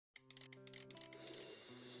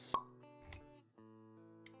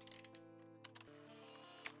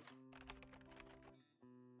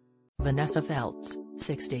Vanessa Feltz,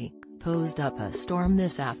 60, posed up a storm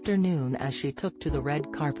this afternoon as she took to the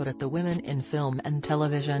red carpet at the Women in Film and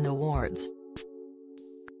Television Awards.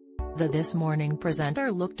 The This Morning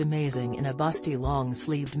presenter looked amazing in a busty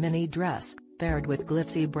long-sleeved mini dress, paired with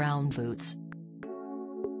glitzy brown boots.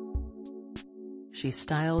 She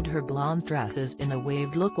styled her blonde dresses in a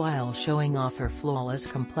waved look while showing off her flawless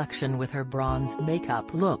complexion with her bronzed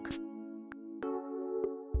makeup look.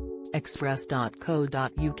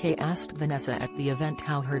 Express.co.uk asked Vanessa at the event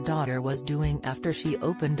how her daughter was doing after she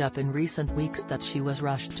opened up in recent weeks that she was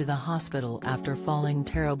rushed to the hospital after falling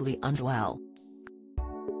terribly unwell.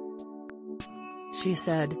 She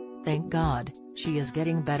said, "Thank God, she is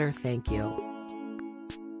getting better, thank you.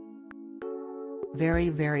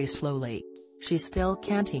 Very slowly. She still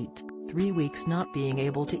can't eat, 3 weeks not being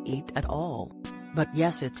able to eat at all. But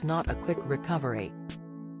yes, it's not a quick recovery.